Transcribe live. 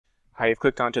I have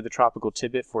clicked onto the tropical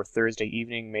tidbit for Thursday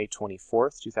evening, May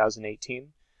 24th, 2018.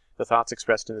 The thoughts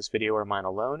expressed in this video are mine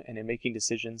alone, and in making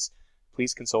decisions,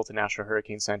 please consult the National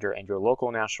Hurricane Center and your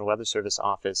local National Weather Service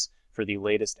office for the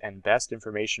latest and best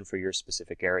information for your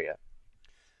specific area.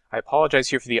 I apologize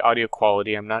here for the audio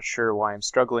quality. I'm not sure why I'm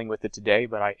struggling with it today,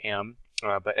 but I am.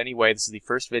 But anyway, this is the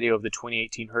first video of the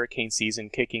 2018 hurricane season,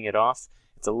 kicking it off.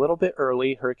 It's a little bit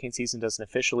early. Hurricane season doesn't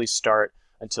officially start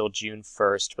until June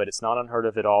 1st, but it's not unheard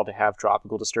of at all to have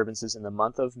tropical disturbances in the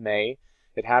month of May.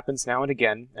 It happens now and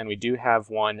again, and we do have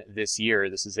one this year.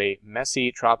 This is a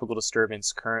messy tropical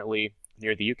disturbance currently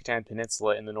near the Yucatan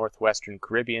Peninsula in the northwestern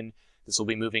Caribbean. This will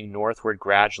be moving northward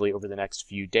gradually over the next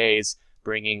few days,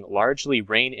 bringing largely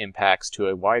rain impacts to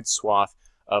a wide swath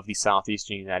of the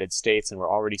southeastern United States, and we're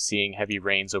already seeing heavy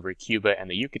rains over Cuba and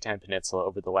the Yucatan Peninsula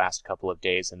over the last couple of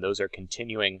days, and those are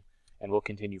continuing and will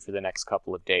continue for the next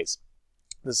couple of days.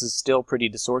 This is still pretty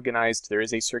disorganized. There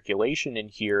is a circulation in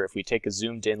here. If we take a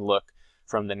zoomed in look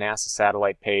from the NASA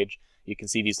satellite page, you can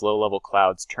see these low-level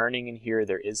clouds turning in here.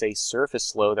 There is a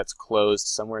surface low that's closed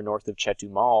somewhere north of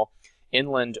Chetumal,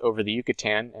 inland over the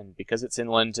Yucatan, and because it's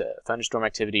inland, thunderstorm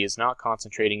activity is not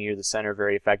concentrating near the center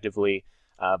very effectively,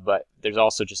 but there's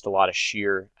also just a lot of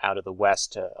shear out of the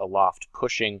west aloft,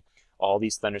 pushing all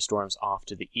these thunderstorms off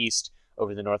to the east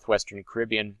over the northwestern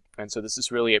Caribbean. And so this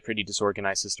is really a pretty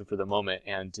disorganized system for the moment,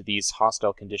 and these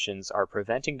hostile conditions are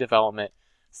preventing development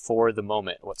for the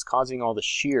moment. What's causing all the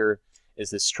shear is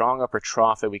this strong upper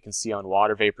trough that we can see on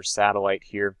water vapor satellite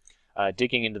here,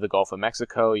 digging into the Gulf of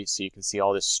Mexico. So you can see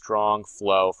all this strong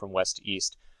flow from west to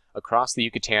east across the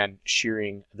Yucatan,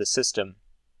 shearing the system.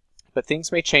 But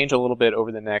things may change a little bit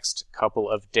over the next couple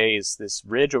of days. This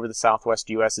ridge over the southwest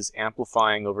U.S. is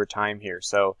amplifying over time here.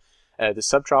 So the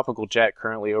subtropical jet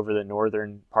currently over the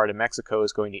northern part of Mexico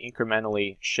is going to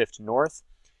incrementally shift north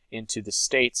into the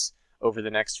states over the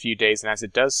next few days. And as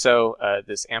it does so,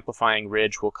 this amplifying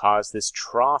ridge will cause this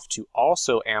trough to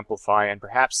also amplify and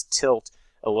perhaps tilt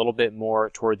a little bit more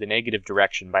toward the negative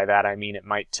direction. By that I mean it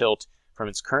might tilt from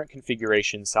its current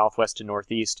configuration, southwest to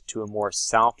northeast, to a more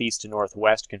southeast to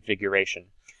northwest configuration.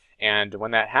 And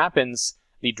when that happens,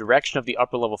 the direction of the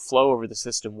upper level flow over the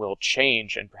system will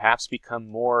change and perhaps become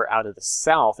more out of the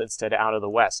south instead of out of the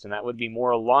west. And that would be more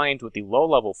aligned with the low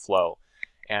level flow,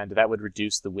 and that would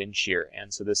reduce the wind shear.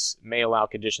 And so this may allow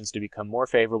conditions to become more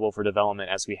favorable for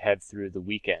development as we head through the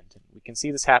weekend. And we can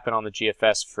see this happen on the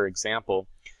GFS, for example.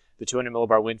 The 200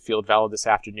 millibar wind field valid this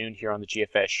afternoon here on the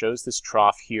GFS shows this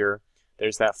trough here.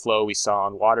 There's that flow we saw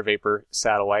on water vapor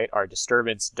satellite. Our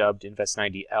disturbance, dubbed Invest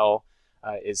 90L,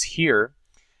 is here.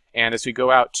 And as we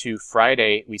go out to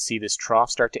Friday, we see this trough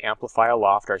start to amplify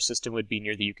aloft. Our system would be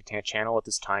near the Yucatan Channel at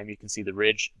this time. You can see the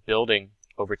ridge building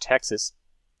over Texas.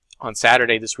 On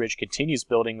Saturday, this ridge continues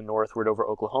building northward over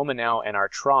Oklahoma now, and our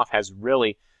trough has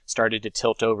really started to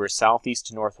tilt over southeast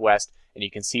to northwest, and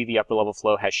you can see the upper level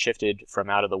flow has shifted from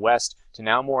out of the west to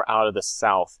now more out of the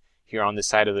south here on this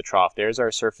side of the trough. There's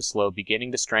our surface low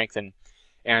beginning to strengthen,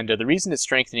 and the reason it's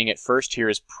strengthening at first here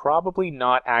is probably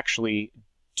not actually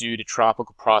due to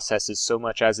tropical processes so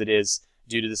much as it is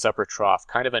due to this upper trough,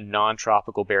 kind of a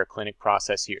non-tropical baroclinic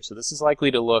process here. So this is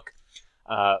likely to look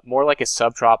more like a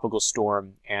subtropical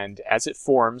storm, and as it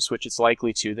forms, which it's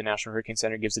likely to, the National Hurricane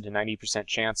Center gives it a 90%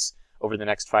 chance over the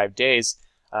next 5 days,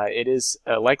 it is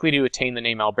likely to attain the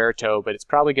name Alberto, but it's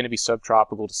probably going to be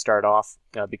subtropical to start off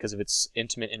because of its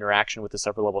intimate interaction with this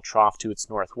upper level trough to its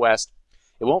northwest.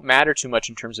 It won't matter too much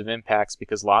in terms of impacts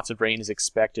because lots of rain is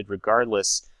expected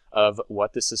regardless of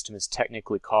what the system is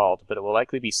technically called, but it will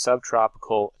likely be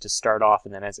subtropical to start off,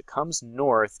 and then as it comes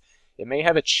north, it may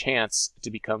have a chance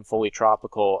to become fully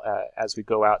tropical. As we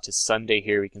go out to Sunday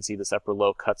here, we can see this upper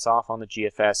low cuts off on the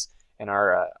GFS, and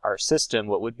our system,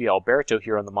 what would be Alberto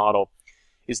here on the model,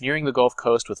 is nearing the Gulf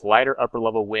Coast with lighter upper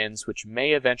level winds, which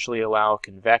may eventually allow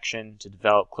convection to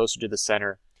develop closer to the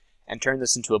center and turn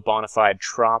this into a bona fide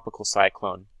tropical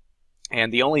cyclone.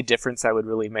 And the only difference I would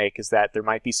really make is that there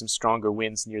might be some stronger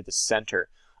winds near the center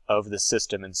of the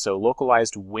system, and so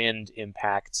localized wind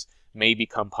impacts may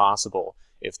become possible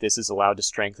if this is allowed to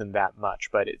strengthen that much.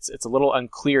 But it's a little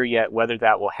unclear yet whether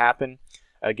that will happen,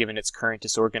 given its current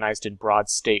disorganized and broad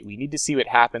state. We need to see what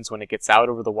happens when it gets out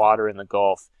over the water in the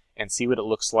Gulf and see what it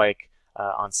looks like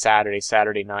on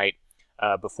Saturday night,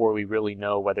 before we really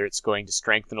know whether it's going to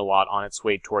strengthen a lot on its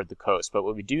way toward the coast. But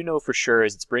what we do know for sure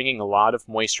is it's bringing a lot of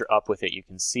moisture up with it. You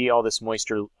can see all this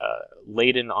moisture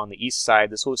laden on the east side.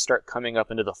 This will start coming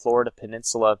up into the Florida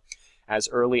Peninsula as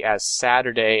early as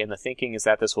Saturday, and the thinking is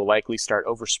that this will likely start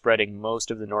overspreading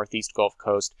most of the northeast Gulf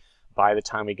Coast by the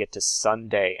time we get to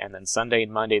Sunday. And then Sunday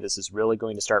and Monday, this is really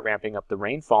going to start ramping up the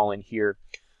rainfall in here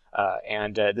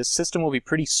This system will be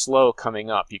pretty slow coming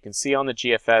up. You can see on the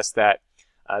GFS that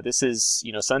this is,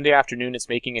 Sunday afternoon it's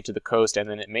making it to the coast, and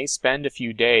then it may spend a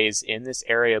few days in this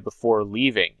area before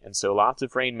leaving. And so lots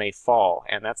of rain may fall,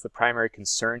 and that's the primary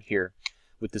concern here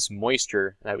with this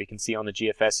moisture that we can see on the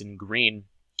GFS in green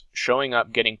showing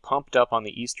up, getting pumped up on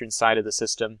the eastern side of the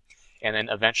system, and then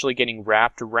eventually getting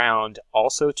wrapped around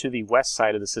also to the west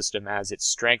side of the system as it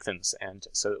strengthens. And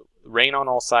so rain on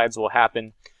all sides will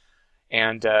happen.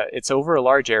 And it's over a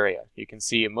large area. You can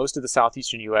see most of the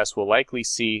southeastern U.S. will likely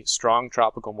see strong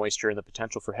tropical moisture and the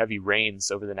potential for heavy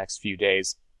rains over the next few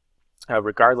days.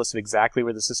 Regardless of exactly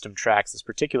where the system tracks, this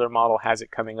particular model has it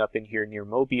coming up in here near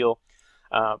Mobile,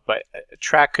 but a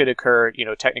track could occur,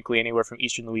 technically anywhere from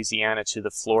eastern Louisiana to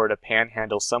the Florida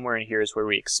Panhandle. Somewhere in here is where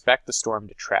we expect the storm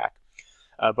to track.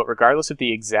 But regardless of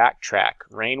the exact track,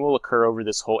 rain will occur over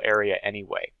this whole area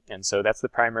anyway. And so that's the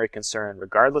primary concern,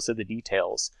 regardless of the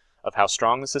details of how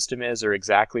strong the system is or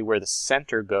exactly where the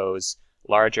center goes,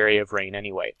 large area of rain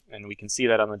anyway. And we can see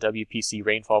that on the WPC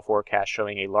rainfall forecast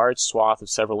showing a large swath of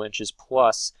several inches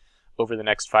plus over the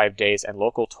next 5 days, and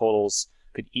local totals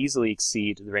could easily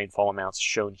exceed the rainfall amounts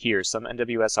shown here. Some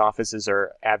NWS offices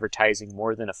are advertising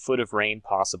more than a foot of rain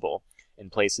possible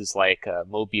in places like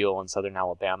Mobile and southern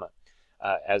Alabama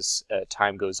as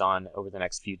time goes on over the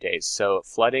next few days. So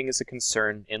flooding is a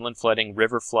concern, inland flooding,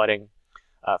 river flooding,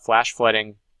 flash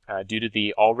flooding. Due to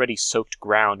the already soaked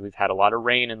ground, we've had a lot of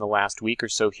rain in the last week or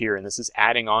so here, and this is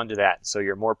adding on to that. So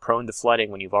you're more prone to flooding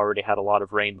when you've already had a lot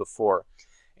of rain before.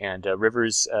 And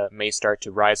rivers may start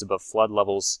to rise above flood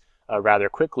levels rather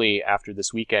quickly after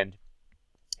this weekend.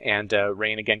 And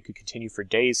rain again could continue for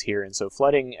days here. And so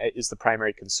flooding is the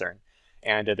primary concern.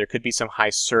 And there could be some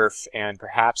high surf and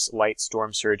perhaps light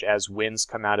storm surge as winds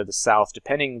come out of the south,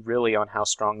 depending really on how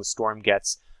strong the storm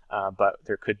gets. But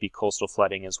there could be coastal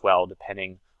flooding as well,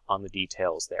 depending on the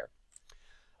details there.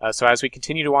 So as we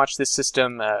continue to watch this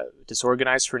system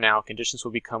disorganized for now, conditions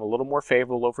will become a little more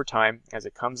favorable over time. As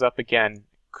it comes up again,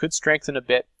 could strengthen a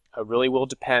bit. Really will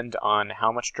depend on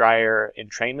how much drier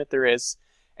entrainment there is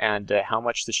and how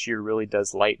much the shear really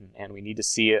does lighten. And we need to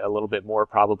see it a little bit more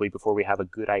probably before we have a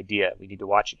good idea. We need to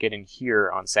watch it get in here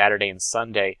on Saturday and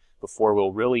Sunday before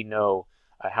we'll really know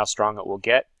how strong it will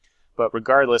get. But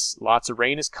regardless, lots of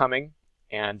rain is coming,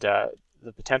 and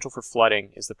the potential for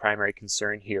flooding is the primary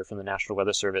concern here from the National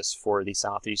Weather Service for the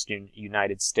southeastern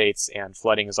United States, and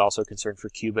flooding is also a concern for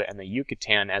Cuba and the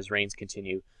Yucatan as rains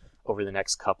continue over the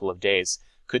next couple of days.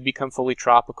 Could become fully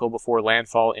tropical before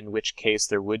landfall, in which case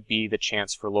there would be the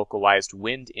chance for localized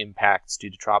wind impacts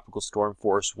due to tropical storm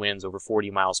force winds over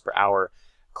 40 miles per hour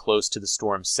close to the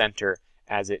storm center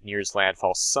as it nears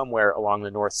landfall somewhere along the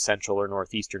north central or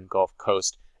northeastern Gulf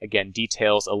Coast. Again,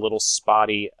 details a little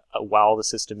spotty while the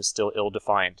system is still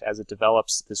ill-defined. As it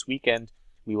develops this weekend,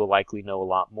 we will likely know a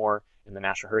lot more, and the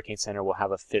National Hurricane Center will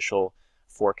have official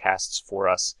forecasts for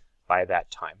us by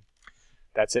that time.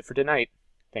 That's it for tonight.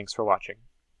 Thanks for watching.